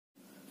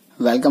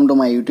Welcome to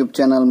my YouTube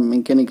channel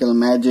Mechanical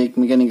Magic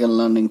Mechanical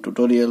Learning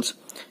Tutorials.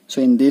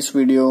 So in this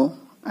video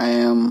I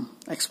am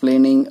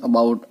explaining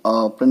about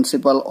a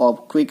principle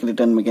of quick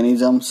return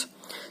mechanisms.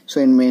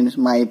 So in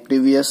my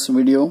previous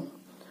video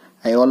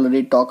I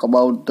already talked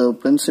about the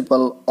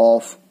principle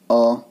of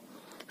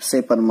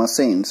shaper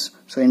machines.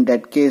 So in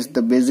that case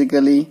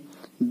basically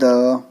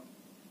the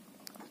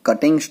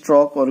cutting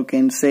stroke, or you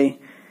can say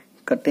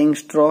cutting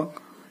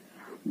stroke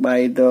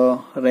by the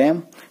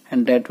ram,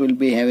 and that will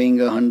be having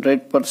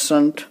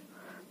 100%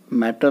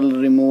 metal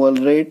removal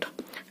rate,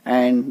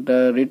 and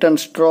the return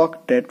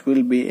stroke that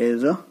will be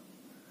as a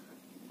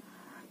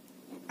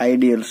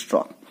ideal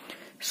stroke.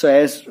 So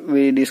as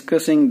we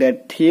discussing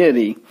that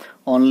theory,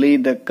 only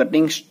the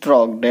cutting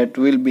stroke that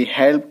will be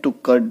help to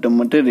cut the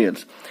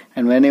materials,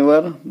 and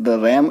whenever the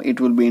ram it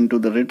will be into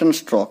the return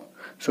stroke,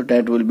 so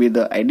that will be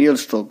the ideal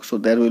stroke, so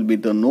there will be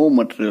the no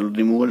material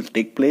removal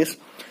take place.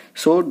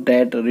 So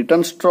that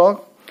return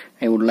stroke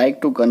I would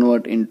like to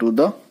convert into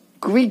the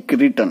quick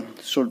return.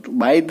 So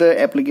by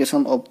the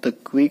application of the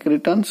quick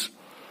returns,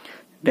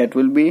 that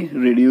will be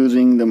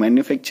reducing the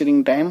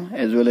manufacturing time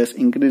as well as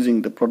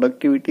increasing the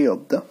productivity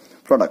of the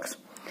products.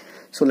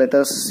 So let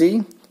us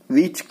see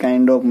which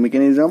kind of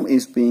mechanism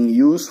is being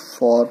used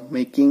for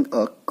making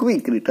a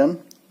quick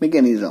return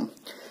mechanism.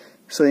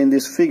 So in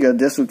this figure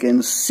just you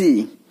can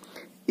see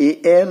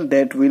AL,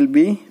 that will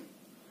be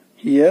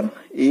here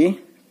A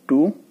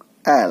to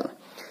L.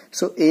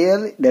 So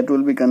AL that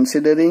will be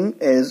considering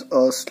as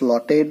a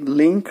slotted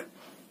link,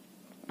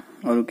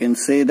 or you can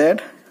say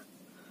that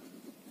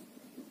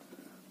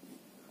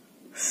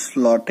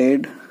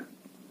slotted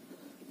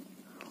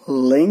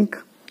link,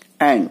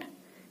 and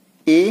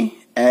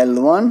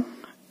AL1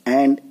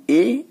 and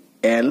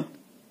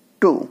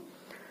AL2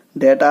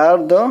 that are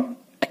the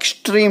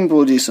extreme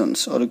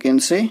positions, or you can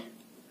say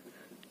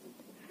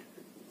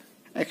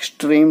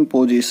extreme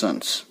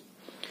positions.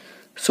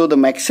 So the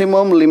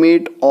maximum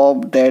limit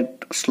of that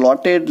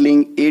slotted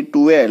link A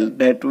to L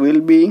that will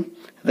be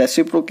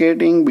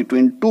reciprocating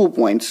between 2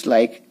 points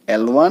like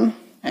L1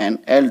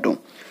 and L2.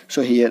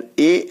 So here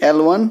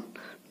AL1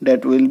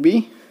 that will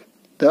be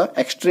the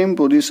extreme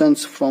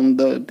positions from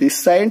this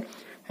side,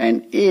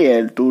 and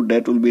AL2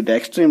 that will be the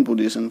extreme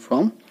position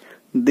from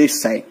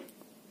this side.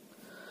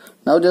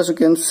 Now just you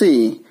can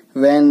see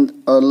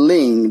when a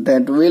link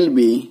that will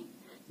be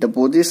the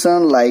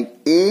position like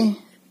A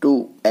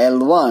to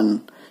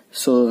L1,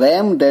 so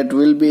ram that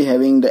will be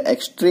having the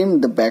extreme,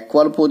 the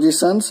backward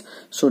positions,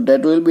 so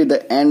that will be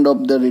the end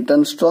of the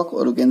return stroke,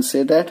 or you can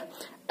say that,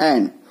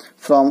 and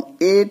from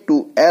A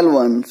to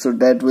L1, so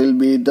that will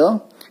be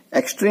the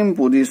extreme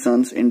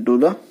positions into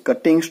the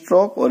cutting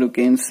stroke, or you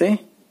can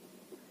say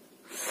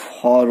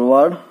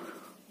forward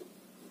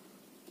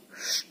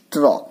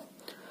stroke.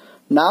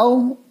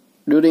 Now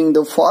during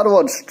the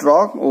forward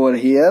stroke over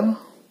here,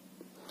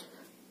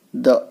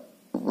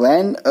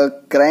 when a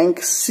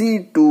crank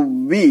C to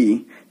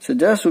B, so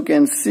just you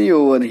can see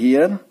over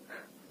here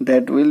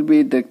that will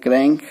be the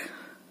crank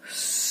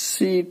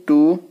C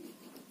to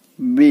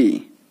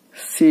B,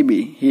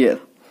 CB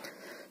here.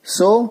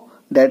 So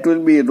that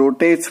will be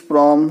rotates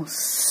from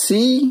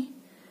CB1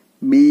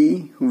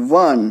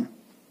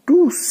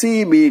 to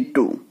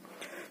CB2.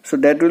 So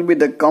that will be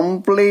the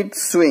complete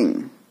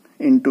swing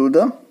into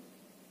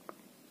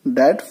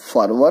that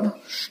forward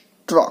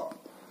stroke.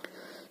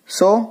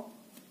 So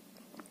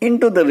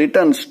into the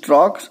return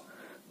strokes,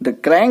 the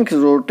crank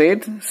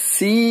rotates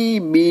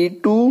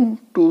CB2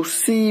 to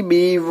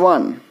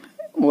CB1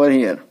 over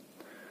here.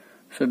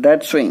 So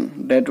that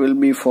swing that will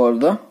be for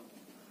the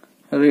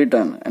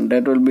return, and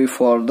that will be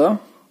for the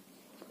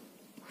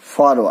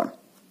forward.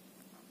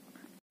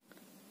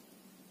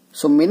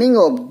 So meaning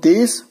of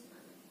this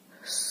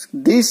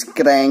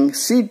crank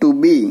C to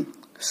B,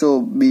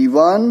 so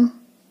B1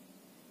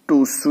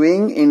 to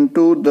swing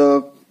into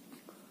the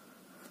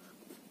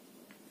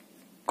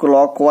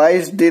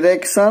clockwise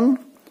direction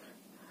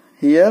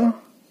here,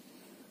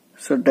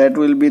 so that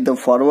will be the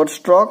forward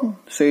stroke.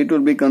 So it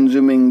will be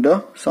consuming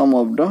the sum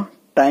of the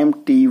time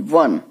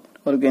T1,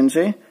 or you can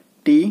say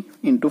T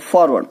into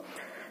forward,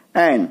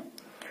 and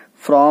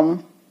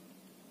from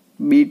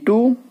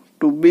B2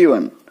 to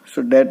B1,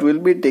 so that will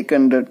be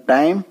taken the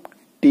time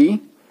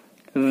T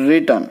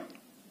return.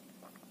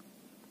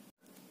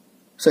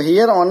 So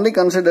here only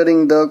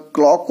considering the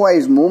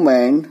clockwise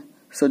movement,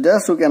 so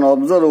just you can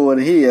observe over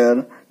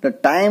here the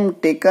time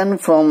taken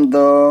from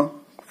the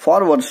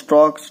forward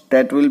strokes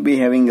that will be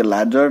having a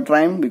larger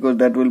time, because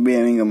that will be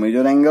having a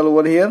major angle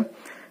over here,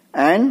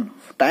 and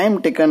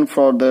time taken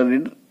for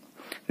the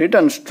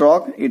return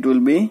stroke it will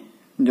be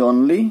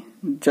only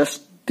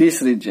just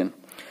this region,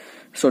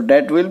 so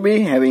that will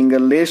be having a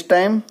less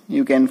time.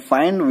 You can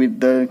find with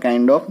the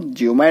kind of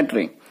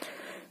geometry.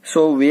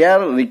 So we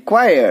are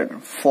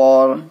required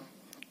for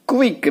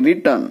quick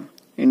return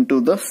into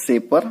the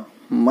shaper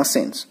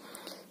machines.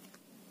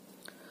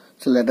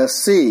 So let us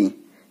see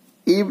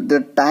if the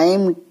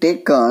time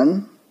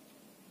taken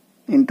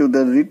into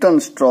the return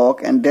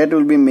stroke, and that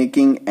will be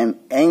making an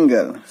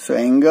angle. So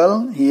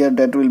angle here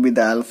that will be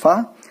the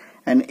alpha,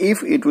 and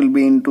if it will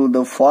be into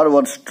the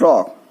forward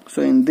stroke,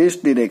 so in these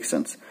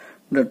directions,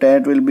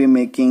 that will be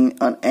making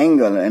an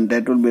angle, and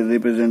that will be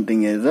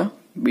representing as a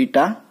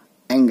beta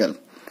angle.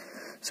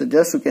 So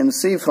just you can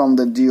see from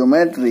the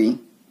geometry,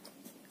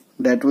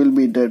 that will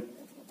be the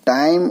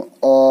time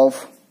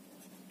of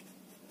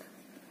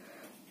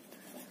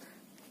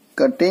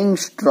cutting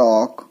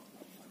stroke,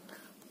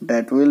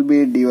 that will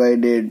be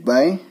divided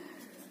by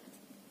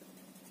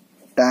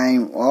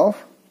time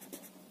of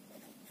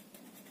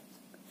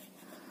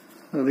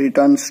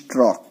return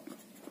stroke.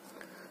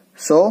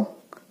 So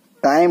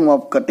time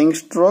of cutting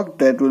stroke,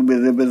 that will be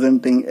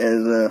representing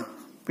as a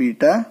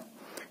beta,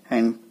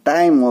 and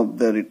time of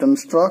the return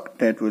stroke,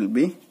 that will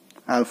be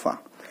alpha.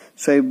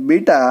 So if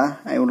beta,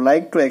 I would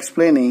like to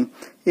explaining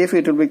if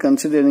it will be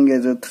considering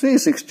as a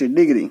 360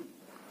 degree.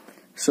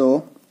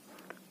 So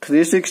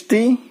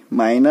 360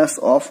 minus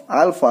of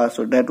alpha,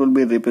 so that will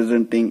be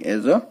representing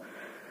as a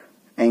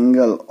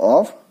angle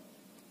of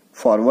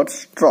forward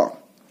stroke.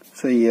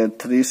 So here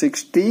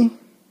 360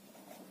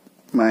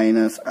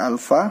 minus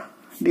alpha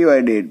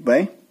divided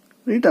by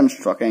return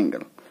stroke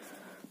angle.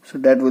 So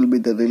that will be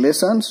the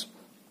relations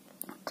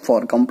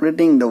for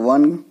completing the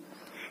one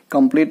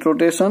complete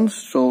rotation.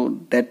 So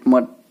that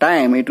much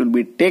time it will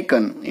be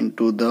taken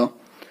into the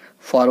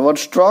forward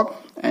stroke,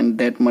 and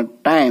that much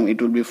time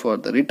it will be for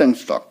the return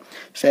stroke.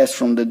 So as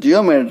from the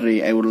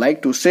geometry, I would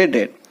like to say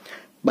that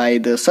by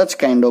the such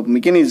kind of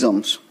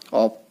mechanisms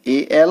of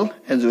AL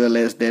as well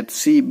as that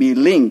CB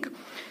link,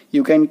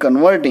 you can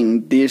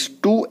converting these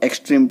two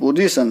extreme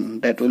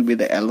position, that will be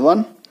the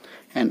L1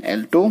 and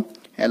L2.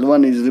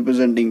 L1 is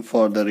representing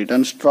for the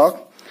return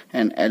stroke,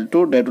 and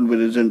L2 that will be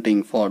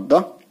representing for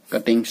the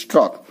cutting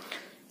stroke.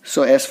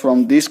 So as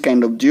from this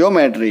kind of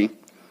geometry,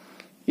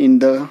 in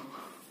the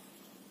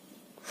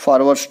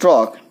forward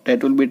stroke,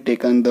 that will be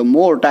taken the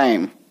more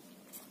time,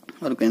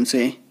 or you can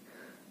say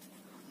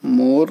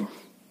more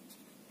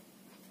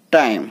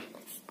time,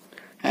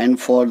 and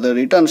for the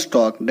return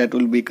stroke, that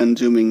will be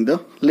consuming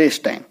the less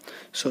time.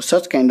 So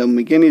such kind of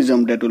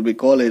mechanism, that will be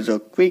called as a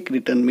quick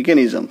return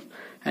mechanism,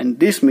 and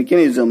this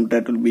mechanism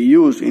that will be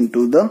used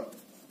into the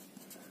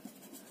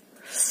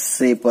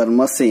shaper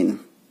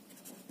machine.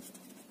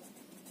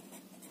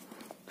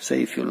 So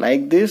if you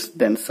like this,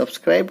 then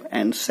subscribe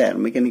and share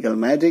mechanical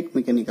magic,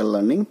 mechanical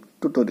learning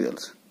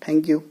tutorials.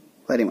 Thank you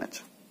very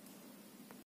much.